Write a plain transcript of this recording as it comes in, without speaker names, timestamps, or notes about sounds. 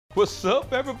What's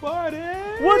up, everybody?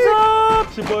 What's up?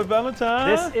 It's your boy Valentine.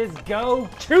 This is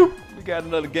Gochu. We got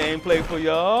another gameplay for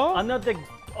y'all. Another game.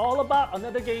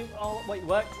 Wait,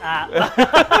 what?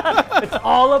 It's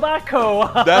all about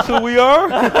co-op. That's who we are.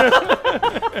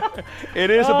 It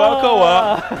is about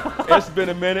co-op. It's been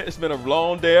a minute. It's been a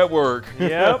long day at work.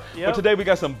 Yep. But today we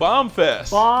got some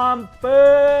Bombfest.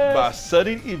 Bombfest. By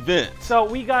Sudden Events. So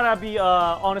we gotta be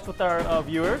honest with our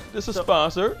viewers. This is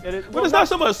sponsored. It is, but it's not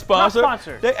so much sponsored. Not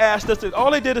sponsored. They asked us to.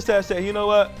 All they did is say, you know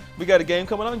what? We got a game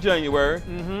coming out in January.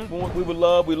 We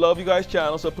love you guys'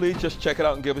 channel. So please just check it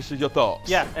out and give us your thoughts.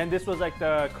 Yeah, and this was like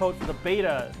the code for the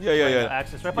beta. Yeah.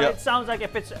 Access, right? But it sounds like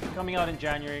if it's coming out in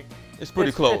January, it's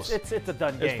pretty close. It's a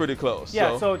done game. It's pretty close.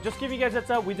 Yeah, so just give you guys a heads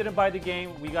up. We didn't buy the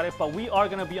game. We got it, but we are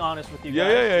gonna be honest with you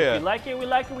guys. Yeah. If we like it, we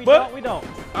like it. We don't.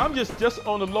 I'm just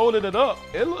on the loading it up.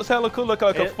 It looks hella cool, like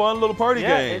a fun little party game.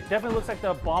 Yeah, it definitely looks like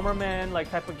the Bomberman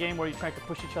type of game where you're trying to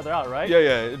push each other out, right?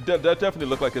 Yeah. That definitely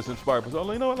looked like it's inspired.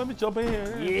 So you know what? Let me jump in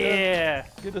here. Yeah.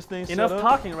 Get this thing Enough set up.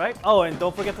 talking, right? Oh, and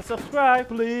don't forget to subscribe.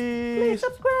 Please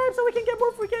subscribe so we can get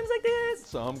more free games like this.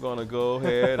 So I'm gonna go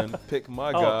ahead and pick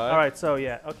my guy. All right. So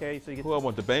yeah. Okay. So you get. Who I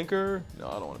want, the banker? No,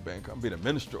 I don't want a banker. I'm being a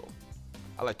minstrel.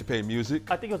 I like to play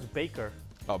music. I think it was Baker.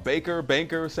 Oh, baker,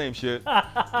 banker, same shit. They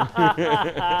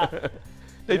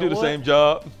You do know the same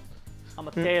job. I'm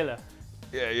a tailor.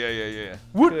 Yeah.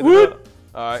 Woot.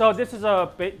 All right. So this is a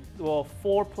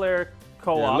 4-player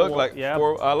co-op. Yeah, look like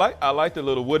four. I like the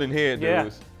little wooden head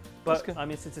dudes. But I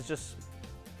mean, since it's just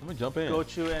I'm gonna jump in.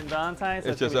 Gochu and Valentine, so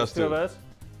it's just us two of us.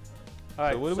 All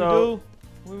right. So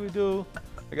what do we do?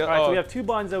 I got, all right. So we have 2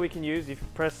 buttons that we can use. If you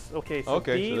press OK. So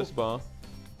okay. D. So this bomb.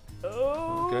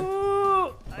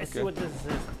 Oh. I see what this is.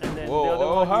 And then the other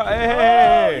one.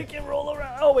 Hey. You can roll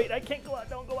around. Oh wait, I can't go out.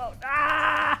 Don't go out.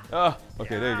 Ah. Oh.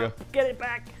 Okay. There you go. Get it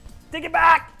back. Take it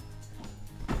back.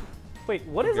 Wait.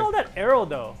 What is all that arrow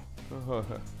though?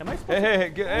 Am I supposed to?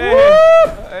 Hey.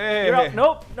 You're out.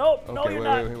 Nope. No, you're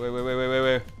not.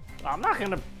 Wait. I'm not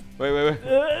gonna. Wait.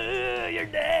 You're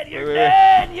dead. You're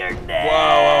dead. You're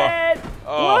dead. Wow.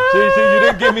 Oh, see, you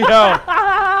didn't get me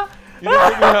out. You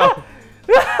didn't get me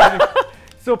out.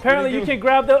 So apparently you can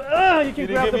grab the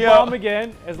bomb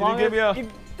again as long as you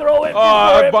throw it. Oh,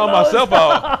 I bombed myself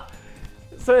out.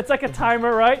 So it's like a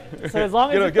timer, right? So as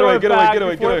long as you throw it back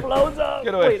before it blows up.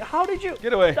 Get away. Wait, how did you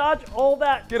dodge all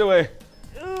that? Get away.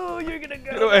 Ooh, you're gonna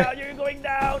go down. You're going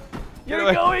down.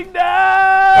 You're going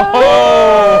down.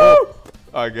 Oh!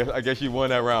 I guess you won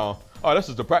that round. Oh, this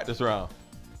is the practice round.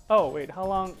 Oh wait, how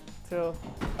long till?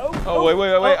 Oh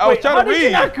wait. I was trying to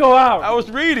read. How did you not go out? I was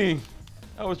reading.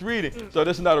 So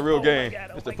this is not a real game.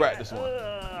 It's the practice one.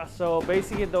 So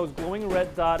basically, those glowing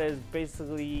red dot is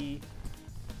basically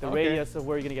the radius of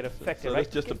where you're gonna get affected, so right?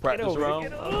 that's just the practice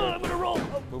round. I'm gonna roll.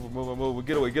 Move.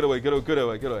 Get away.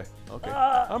 Okay.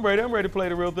 I'm ready to play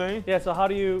the real thing. Yeah. So how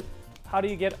do you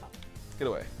get? Get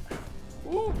away.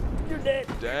 Ooh, you're dead.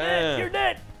 Damn. You're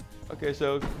dead. Okay,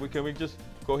 so can we just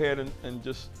go ahead and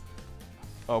just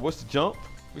what's the jump?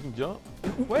 We can jump.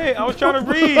 Wait, I was trying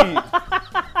to read.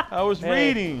 I was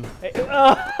reading.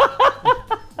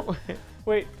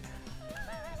 Wait.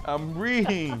 I'm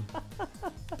reading.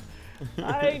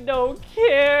 I don't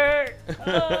care.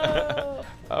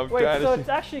 Wait, so it's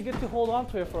actually good to hold on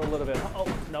to it for a little bit. Oh,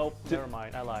 nope, never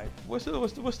mind. I lied. What's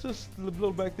this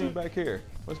little back thing back here?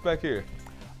 What's back here?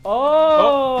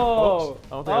 Oh! I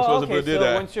don't think I'm supposed to do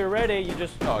that. So once you're ready, you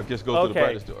just... just go through the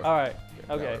practice door. All right.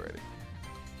 Okay. Now we're ready.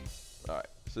 All right.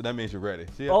 So that means you're ready.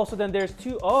 See? So then there's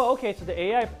 2. Oh, okay. So the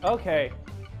AI... Okay.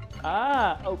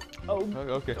 Ah.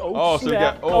 Okay. Oh, so you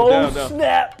snap. got... down.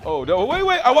 Snap. Oh, no.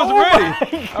 Wait. I wasn't ready.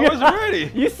 I wasn't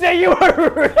ready. You say you were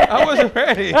ready. I wasn't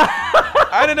ready.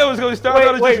 I didn't know it was going to start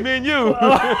out as just me and you.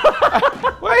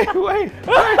 Wait.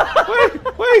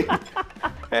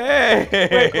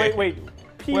 Hey. Wait.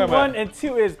 P1 and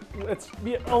 2 is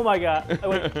oh my god.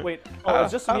 Wait. Oh,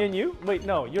 it's just me and you? Wait,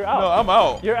 no, you're out. No, I'm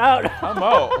out. You're out. I'm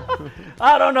out.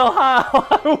 I don't know how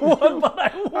I won, but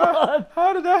I won.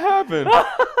 How did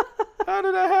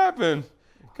that happen?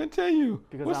 Continue.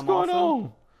 Because What's going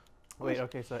on? Wait,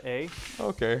 okay, so A.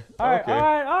 Okay. All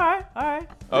right.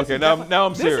 Okay, now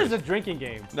I'm serious. This is a drinking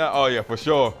game. Oh yeah, for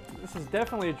sure. This is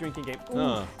definitely a drinking game.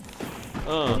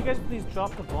 Can you guys please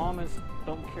drop the bomb and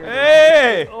don't care?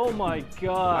 Hey! Oh my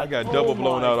god. I got double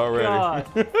blown out already.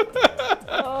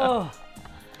 Oh.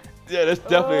 Yeah, that's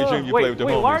definitely a dream you play with the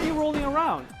homies. Why are you rolling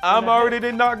around? Already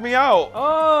didn't knock me out.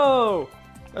 Oh.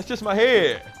 That's just my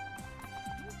head.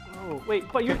 Oh, wait,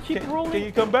 but you keep rolling. Can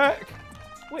you come back?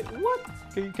 Wait, what?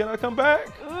 Can I come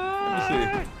back? Let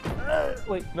me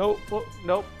see. Wait. Nope.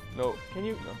 Nope. Nope. Can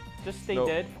you just stay Nope.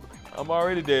 dead? I'm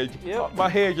already dead. Yep. My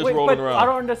head just rolling around. I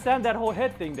don't understand that whole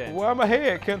head thing then. Why my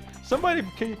head? Can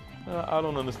you? I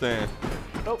don't understand.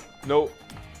 Nope. Nope.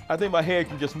 I think my head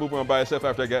can just move around by itself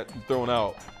after I got thrown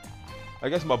out. I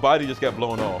guess my body just got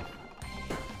blown off.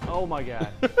 Oh my god.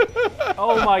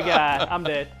 Oh my god. I'm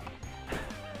dead.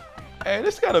 Hey,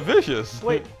 this is kind of vicious.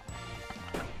 Wait.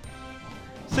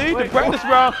 See, the practice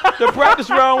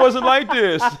round wasn't like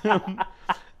this.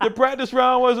 The practice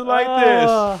round wasn't like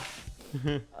this.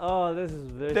 Oh, this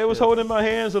is vicious. They was holding my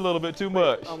hands a little bit too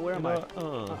much. Where am I?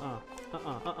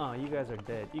 You guys are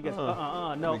dead. You guys.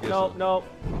 No.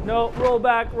 Roll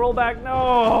back.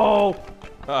 No.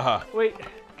 Wait.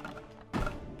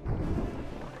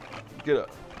 Get up.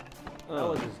 That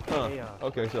was just chaos.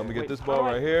 Okay, so I'm gonna get this ball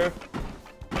right here.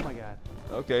 Oh my god.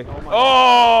 Okay. Oh my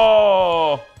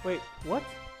God. Wait, what?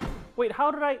 Wait, how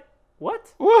did I?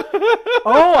 What?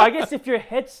 Oh, I guess if your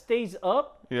head stays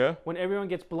up, yeah. When everyone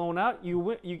gets blown out,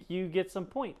 you get some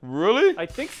point. Really? I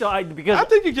think so. Because I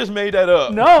think you just made that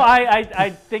up. No, I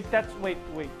think that's wait.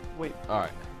 All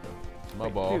right. My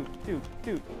ball. Dude,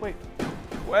 wait.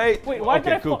 Wait. Why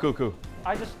did I fall? Cool.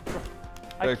 I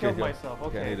killed myself.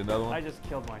 Okay. I need another one. I just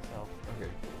killed myself. Okay.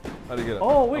 How do you get up?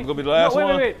 Oh wait. I'm gonna be the last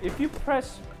one. Wait. If you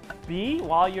press B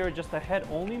while you're just a head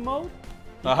only mode,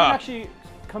 you can actually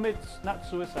commit not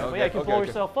suicide, but yeah, you can blow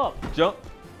yourself up. Jump.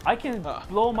 I can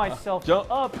blow myself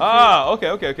up.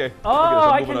 Okay. Oh,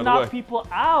 I can knock people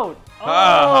out.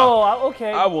 Oh,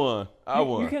 okay. I won.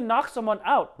 You can knock someone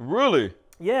out. Really?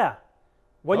 Yeah.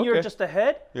 When you're just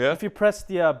ahead, yeah. If you press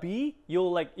the B,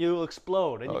 you'll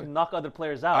explode and you can knock other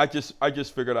players out. I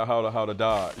just figured out how to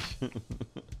dodge.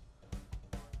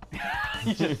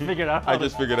 You just figured out how I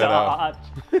just figured that out.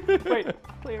 Wait,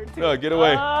 player 2. No, get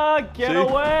away. Get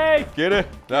away. Get it?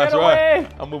 That's away.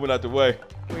 Right. I'm moving out the way.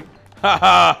 Wait. Ha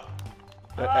ha.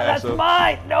 That's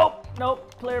mine. Nope.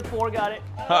 Player 4 got it.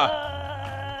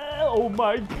 Oh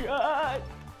my god.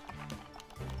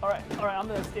 All right. I'm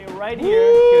gonna stay right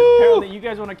here because apparently you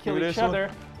guys want to kill each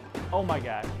other. Oh my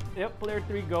god. Yep. Player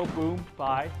 3, go. Boom.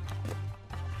 Bye.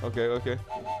 Okay.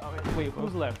 Wait,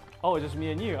 who's left? Oh, it's just me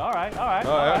and you. All right.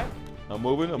 I'm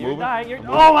moving. You're dying.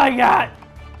 Oh my god.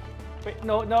 Wait,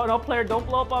 no, player, don't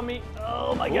blow up on me.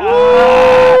 Oh my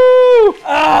god.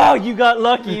 Oh, you got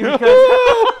lucky because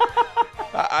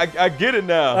I get it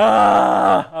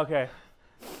now. Okay.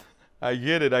 I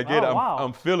get it. Wow.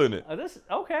 I'm feeling it.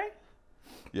 Okay.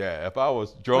 Yeah, if I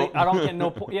was drunk. Wait, I don't get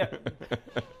no point. Yeah.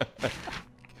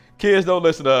 Kids don't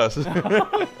listen to us.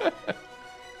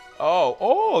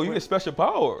 Oh, you get special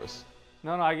powers.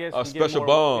 No, I guess. Special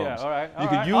bombs. Yeah, all right. You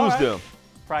can use them.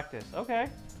 Practice. Okay.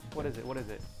 What is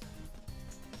it?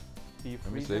 Do you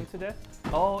freeze them to death?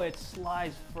 Oh, it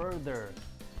slides further.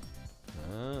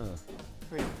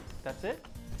 Wait, that's it?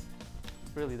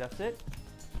 Really, that's it?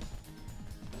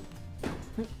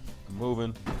 I'm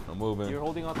moving. You're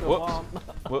holding onto a bomb.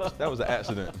 Whoops, that was an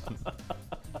accident.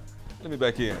 Let me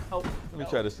back in. Oh, Let me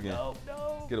try this again. No.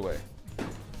 Get away.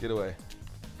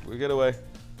 We get away.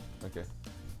 Okay.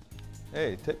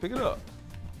 Hey, pick it up.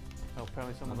 Oh,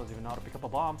 apparently someone doesn't even know how to pick up a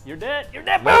bomb. You're dead.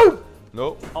 Boom!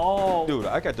 Nope. Oh. Dude,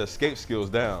 I got the escape skills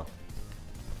down.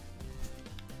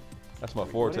 That's my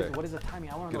forte. What is the timing?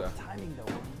 I want to know the timing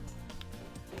though.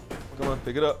 Come on,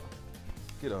 pick it up.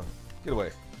 Get on. Get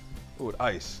away. Ooh,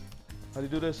 ice. How do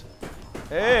you do this?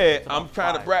 Hey, I'm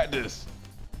trying to practice.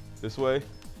 This way.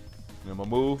 And my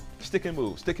move. Stick and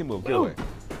move. Get away.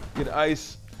 Get the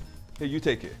ice. Here, you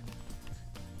take it.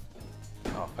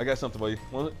 Oh, I got something for you.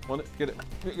 Want it? Get it.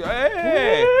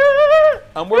 Hey!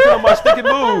 I'm working on my stick and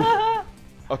move.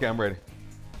 Okay, I'm ready.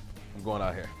 I'm going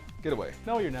out here. Get away.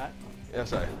 No, you're not.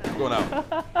 Yes, I'm going out.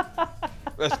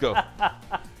 Let's go.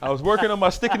 I was working on my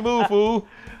stick and move, fool.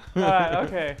 All right,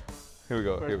 okay. Here we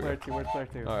go. Where's player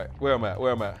 2? All right, where am I?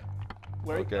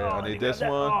 Okay, I need this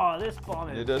one. Oh, this bomb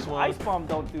is. Need this one. Ice bomb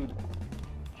don't do.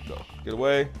 Go. Get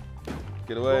away.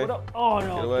 Oh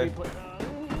no. Get away.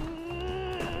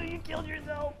 You killed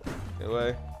yourself. Get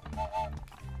away.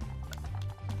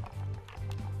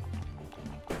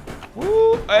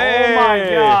 Woo! Hey! Oh my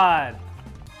god.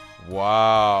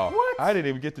 Wow. What? I didn't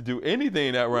even get to do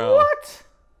anything that round. What?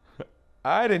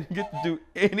 I didn't get to do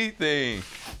anything.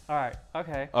 All right.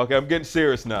 Okay. Okay, I'm getting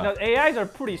serious now. Now, AIs are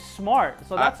pretty smart,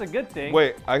 so that's a good thing.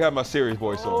 Wait, I got my serious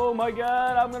voice on. Oh my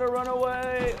god, I'm gonna run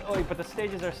away. Oh wait, but the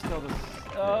stages are still the.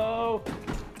 Oh.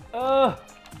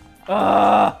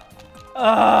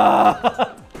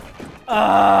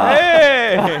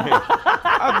 Hey!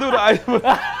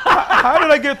 How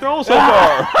did I get thrown so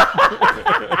far?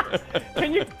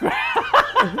 Can you?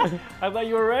 I thought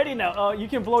you were ready now. You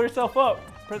can blow yourself up.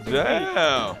 Press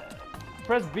Damn. B.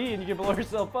 Press B and you can blow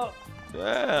yourself up.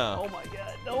 Yeah. Oh my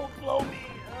God! Don't blow me.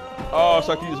 Oh,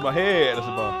 so I can use my head as a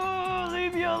bomb.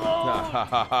 Leave me alone. Ha ha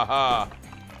ha ha.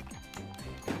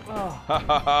 Oh, Ha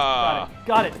ha ha.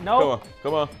 got it. No. Come on,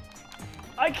 come on.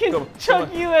 I can Come on, chunk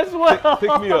come on. you as well.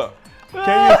 Pick me up.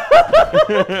 Can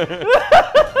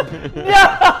you?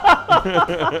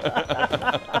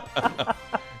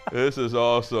 This is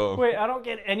awesome. Wait, I don't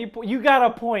get any point. You got a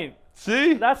point.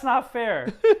 See? That's not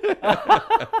fair.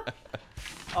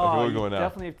 Oh, where we going now?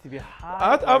 Definitely have to be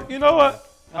high. You know what?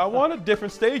 I wanted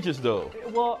different stages though.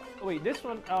 Well, wait, this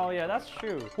one, oh yeah, that's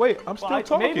true. Wait, I'm still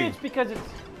talking. Maybe it's because it's,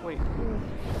 wait.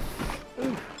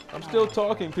 I'm still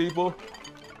talking, people.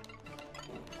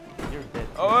 You're dead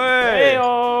too. Oh, hey.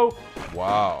 Hey-o.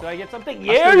 Wow. Do I get something?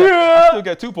 I Yeah, still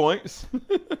got 2 points.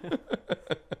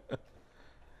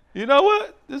 You know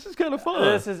what? This is kind of fun.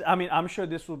 This is, I mean, I'm sure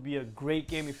this will be a great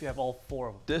game if you have all 4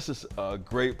 of them. This is a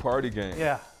great party game.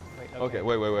 Yeah. Wait, Okay,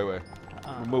 wait.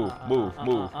 Move. So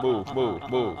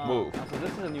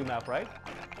this is a new map, right?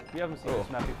 We haven't seen this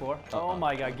map before. Oh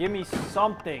my God, give me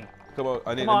something. Come on,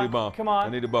 I need a new bomb. Come on. I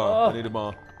need a bomb. I need a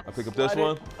bomb. I pick up this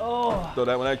one. Oh. Throw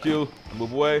that one at you.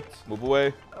 Move away. Move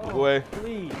away. Move away.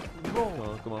 Please,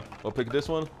 roll. Come on. I'll pick this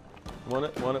one. Want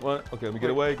it? Okay, let me get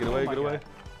away. Get away. Get away.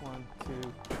 1, 2,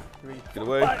 3. Get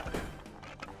away. 5.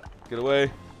 Get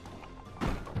away.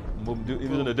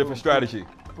 Using a different strategy.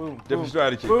 Boom. Different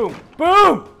strategy. Boom.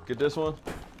 Boom. Get this one.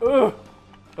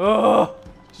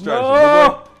 Strategy.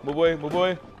 No. Move away. Move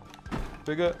away.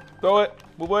 Pick up. Throw it.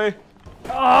 Move away.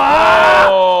 Ah!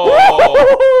 Oh.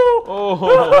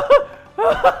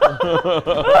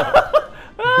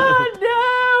 Oh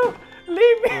no!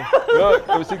 Leave me. Look,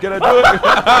 let me see, can I do it?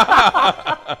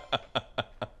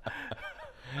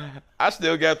 I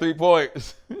still got 3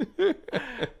 points.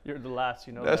 You're the last,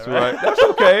 you know. That's that, right? That's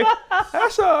okay.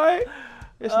 That's all right.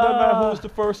 It's no matter who's the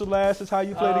first or last. It's how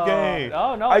you play the game.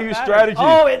 Oh no! I it use matters. strategy.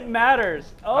 Oh, it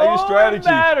matters. Oh, I use strategy.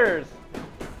 It matters.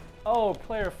 Oh,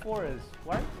 player 4 is.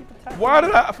 Why do you keep attacking? Why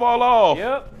did I fall off?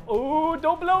 Yep. Oh,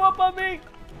 don't blow up on me.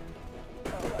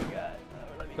 Oh my God.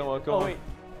 Come on.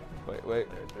 Wait. Wait.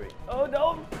 3. Oh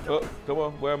no. Oh, come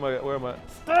on. Where am I?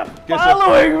 Stop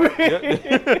following me.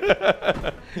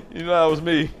 You know that was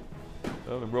me.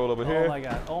 I'm gonna roll over here.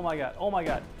 Oh my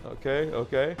God.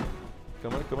 Okay.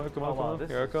 Come on. wow,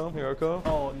 Here I come.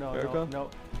 Oh no. Here I come. No.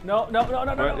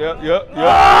 Right, yep.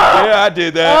 Yeah, I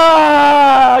did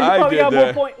that. You probably got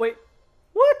more point. Wait.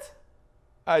 What?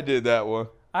 I did that one.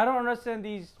 I don't understand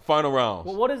these. Final rounds.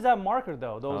 Well, what is that marker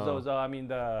though? I mean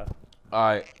the. All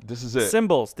right, this is it.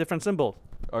 Symbols, different symbols.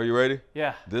 Are you ready?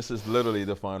 Yeah. This is literally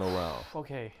the final round.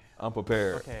 Okay. I'm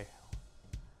prepared. Okay.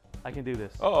 I can do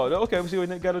this. Oh, okay. We see we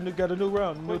got a new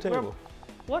round, new table.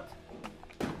 What?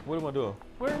 What am I doing?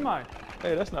 Where am I?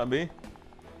 Hey, that's not me.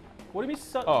 What do you mean?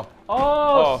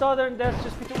 Oh, Southern. That's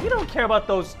just because we don't care about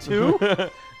those 2.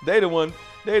 They the one.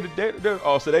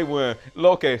 So they win.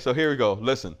 Okay, so here we go.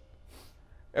 Listen,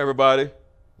 everybody,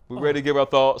 we ready to give our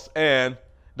thoughts, and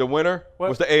the winner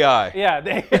was the AI. Yeah.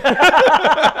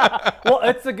 Well,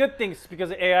 it's a good thing because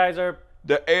the AIs are.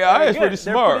 The AI is pretty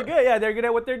smart. They're pretty good. Yeah, they're good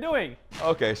at what they're doing.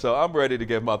 Okay, so I'm ready to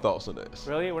give my thoughts on this.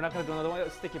 Really? We're not gonna do another one.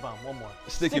 Sticky bomb. One more.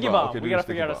 Sticky bomb. Okay, we gotta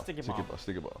figure out a sticky bomb.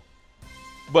 Sticky bomb.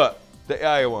 But the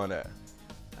AI won that.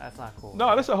 That's not cool.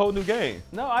 No, that's a whole new game.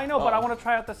 No, I know, but I want to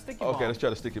try out the sticky bomb. Okay, let's try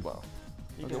the sticky bomb.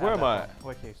 Okay, where am I at?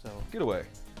 Okay, so. Get away.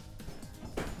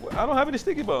 I don't have any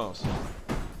sticky bombs.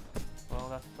 Well,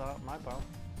 that's not my problem.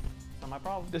 It's not my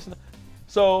problem.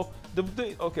 So the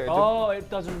thing, okay. Oh, it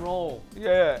doesn't roll.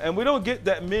 Yeah, and we don't get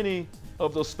that many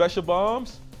of those special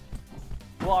bombs.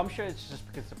 Well, I'm sure it's just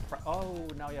because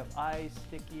now you have ice,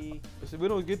 sticky. See, we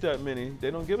don't get that many. They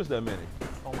don't give us that many.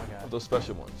 Oh my God. Of those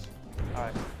special ones. All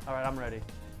right, I'm ready.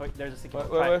 Wait, there's a sticky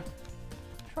bomb. Wait.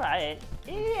 Try it.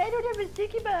 I don't have a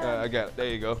sticky bomb. I got it. There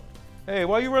you go. Hey,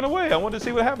 why you run away? I wanted to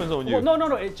see what happens on you. Well,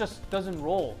 no. It just doesn't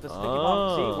roll. The sticky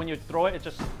bomb. See, when you throw it, it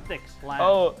just sticks. Lands.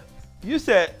 Oh, you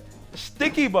said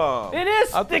sticky bomb. It is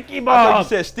sticky bomb. I thought you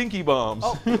said stinky bombs.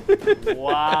 Oh.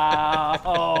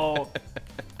 Wow.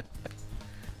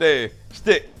 There,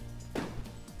 stick.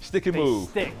 Sticky move.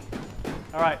 Stick.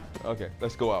 All right. Okay,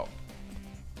 let's go out.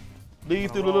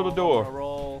 Leave through the little door. I'm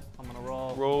gonna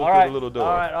roll. Roll through the little door.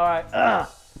 All right.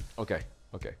 Okay.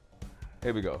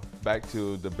 Here we go. Back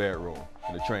to the bedroom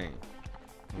and the train.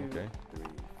 2, Okay. 3,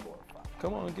 4, 5.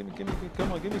 Come on, give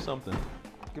me something.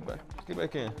 Get back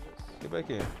in. Get back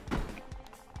in.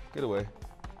 Get away.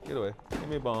 Give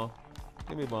me a bomb.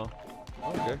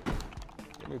 Okay.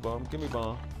 Give me a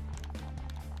bomb.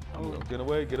 Oh, get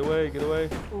away. Ooh.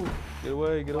 Get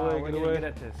away. Wow, we're getting good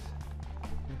at this.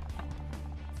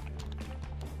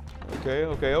 Okay.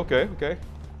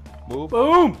 Move.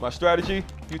 Boom. My strategy,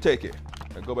 you take it.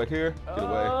 And go back here. Get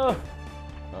away.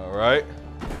 All right.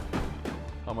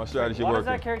 How my strategy Why working?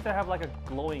 does that character have like a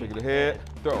glowing Pick the head.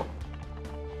 Throw.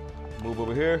 Move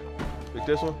over here. Pick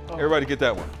this one. Everybody get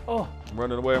that one. Oh. I'm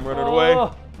running away. I'm running away.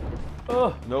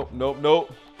 Oh. Nope. Nope. Nope.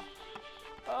 Nope.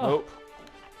 Nope.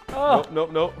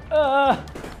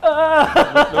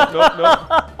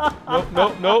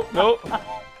 Nope. Nope. Nope.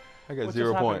 I got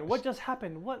 0 points. What just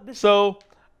happened? What this? So,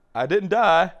 I didn't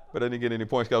die, but I didn't get any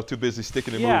points because I was too busy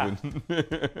sticking and moving.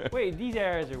 Wait, these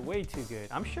areas are way too good.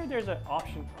 I'm sure there's an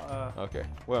option. Okay,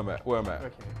 where I'm at? Where I'm at?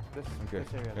 Okay, this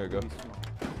area there is you go. really small.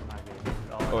 This is not good. This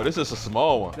is all Oh, this is a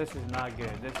small one. This is not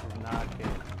good. This is not good.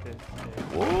 This is.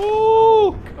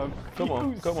 Woo! Come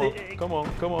on, come on, come on,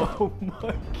 come on. Oh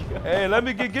my god. Hey, let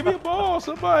me give me a ball,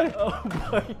 somebody. Oh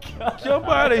my god.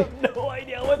 Somebody. I have no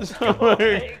idea what's going on.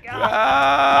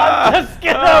 Ah! I'm just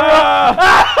gonna run.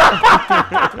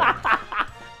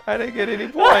 I didn't get any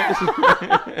points.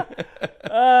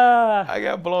 I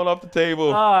got blown off the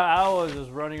table. I was just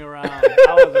running around.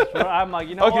 I'm like,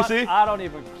 you know what? See? I don't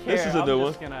even care. This is a new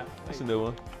one. Gonna, This is a new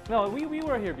one. No, we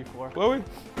were here before. Were we?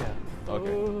 Yeah.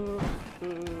 Okay.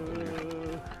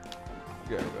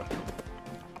 There we go.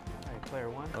 Alright, player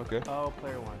one. Okay. Oh,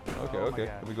 player one. Okay, Oh okay. my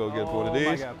God. Let me go get one of Oh my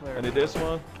these. God, player I need one. this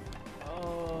one.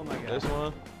 Oh my god. This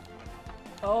one.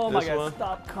 Oh my this god, one.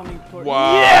 stop coming towards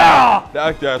Wow. Yeah!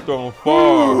 That got thrown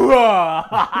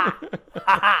far.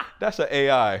 That's an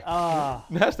AI.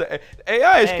 That's the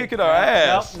AI is kicking our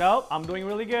ass. Nope, I'm doing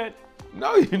really good.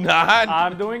 No, you're not.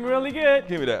 I'm doing really good.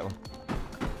 Give me that one.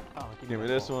 Oh, Give me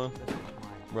this one. This is mine.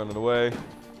 Running away.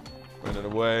 Running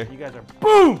away. You guys are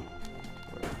boom!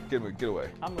 Get away.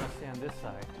 I'm gonna stay on this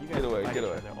side. You guys Get away, fight get each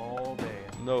away. other all day.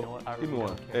 No, You know what? I give me really one.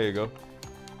 don't care. There you go.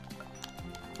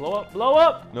 Blow up, blow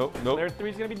up! Nope, nope, Player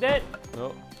 3's gonna be dead.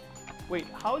 nope. Wait,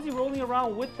 how is he rolling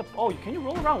around with the? Oh, can you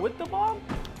roll around with the bomb?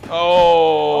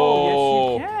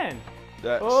 Oh, Oh, yes, you can.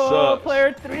 that Oh, sucks.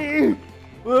 player 3.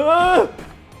 Wait,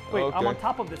 I'm Okay. on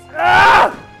top of this.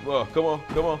 Ah! Well, come on,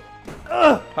 come on.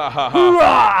 Ah! Ha ha ha.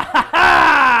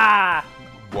 Ha!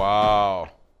 Wow.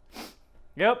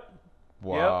 Yep.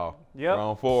 Wow. Yep.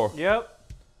 Round 4. Yep.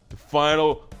 The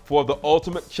final for the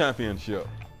ultimate championship.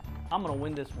 I'm gonna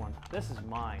win this one. This is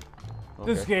mine.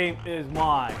 Okay. This game is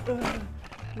mine. Okay.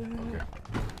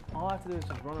 All I have to do is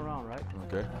just run around, right?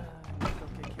 Okay.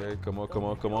 Okay. Okay, come on, come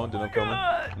on, come on. Then I'm my coming.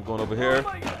 God. I'm going over here. Oh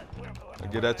my god. I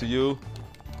get that to you.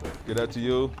 Get that to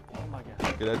you. Oh my god.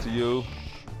 Get that to you.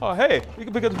 Oh, hey, you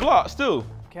can pick up the blocks too.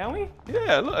 Can we?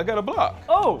 Yeah, look, I got a block.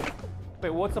 Oh.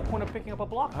 Wait, what's the point of picking up a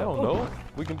block? I don't know.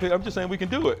 We can pick. I'm just saying we can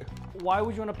do it. Why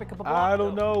would you want to pick up a block? I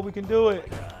don't though? know. We can do it.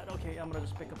 God, okay, I'm gonna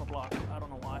just pick up a block. I don't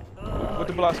know why. What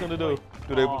the block's gonna do?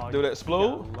 Do they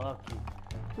explode? You got lucky.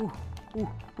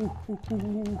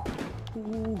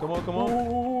 Come on, come on.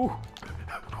 Ooh.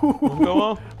 Come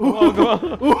on, come on, come on.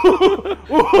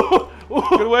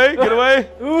 Get away, get away.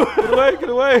 Get away, get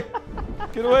away.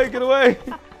 Get away, get away.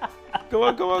 Come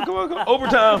on, come on, come on, come on.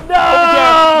 Overtime. No!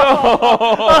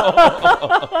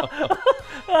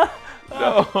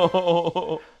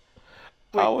 Overtime.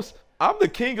 No. I'm the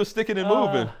king of sticking and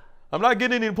moving. I'm not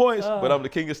getting any points, but I'm the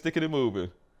king of sticking and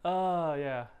moving. Oh,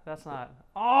 yeah. That's not.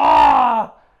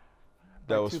 Ah!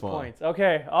 That was 2 fun. points.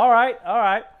 Okay. All right. All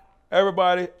right.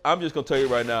 Everybody, I'm just going to tell you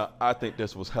right now, I think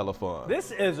this was hella fun.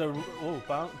 This is a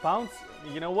bounce.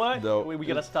 You know what? No, we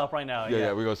got to stop right now.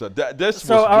 Yeah, we're going to start. This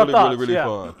So our was thoughts, really yeah.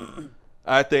 fun.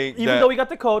 I think Even though we got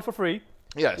the code for free.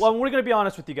 Yes. Well, we're going to be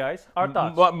honest with you guys. Our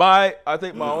thoughts. I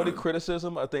think my only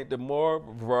criticism, I think the more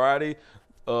variety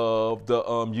of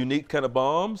the unique kind of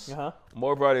bombs,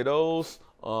 more variety of those,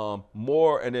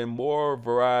 more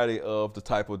variety of the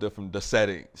type of the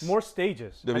settings. More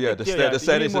stages. The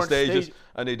settings and stages.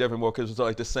 I need definitely more because it's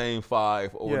like the same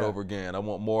 5 over and over again. I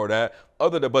want more of that.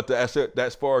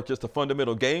 As far as just the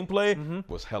fundamental gameplay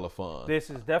was hella fun. This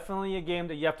is definitely a game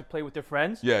that you have to play with your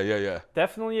friends. Yeah.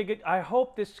 Definitely a good. I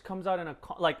hope this comes out in a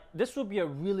this would be a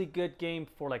really good game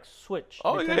for like Switch.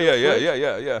 Oh Nintendo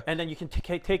Switch. yeah. And then you can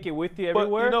take it with you But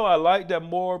everywhere. you know, I like that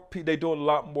they do a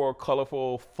lot more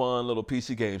colorful, fun little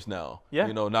PC games now. Yeah.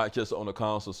 You know, not just on the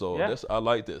console. So I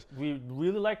like this. We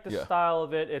really like the style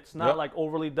of it. It's not like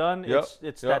overly done.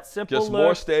 It's that simple just look.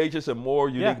 more stages and more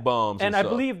unique bombs. And I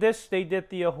believe they did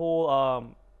the whole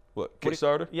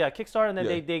Kickstarter? Kickstarter, and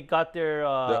then they got their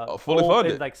fully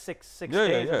funded in like six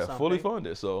days or something. fully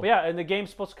funded. So but yeah, and the game's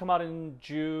supposed to come out in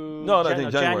June. I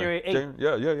think January 8th.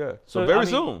 Yeah. So very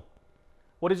soon.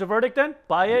 What is your verdict then?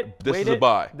 Buy it. This wait is a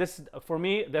buy. This for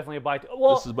me definitely a buy.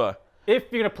 Well, this is a buy.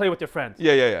 If you're gonna play with your friends.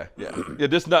 Yeah.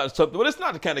 This is not something. Well, it's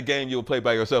not the kind of game you'll play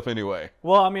by yourself anyway.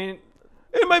 Well, I mean,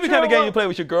 It might be kind of game you play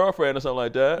with your girlfriend or something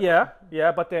like that.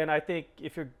 Yeah, but then I think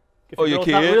if your girl's kids?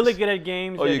 not really good at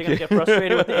games, then you're gonna get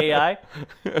frustrated with the AI.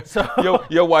 So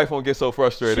your wife won't get so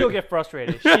frustrated. She'll get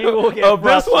frustrated. She will get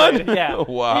frustrated. This one? Yeah.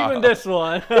 Wow. Even this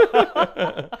one.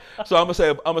 So I'm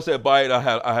gonna say buy it.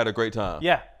 I had a great time.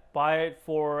 Yeah. Buy it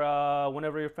for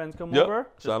whenever your friends come over.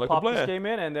 Just Sound like pop a plan. this game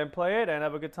in and then play it and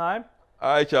have a good time.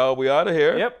 All right, y'all. We out of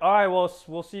here. Yep. All right. Well,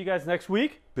 we'll see you guys next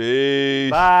week. Peace.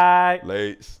 Bye.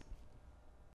 Lates.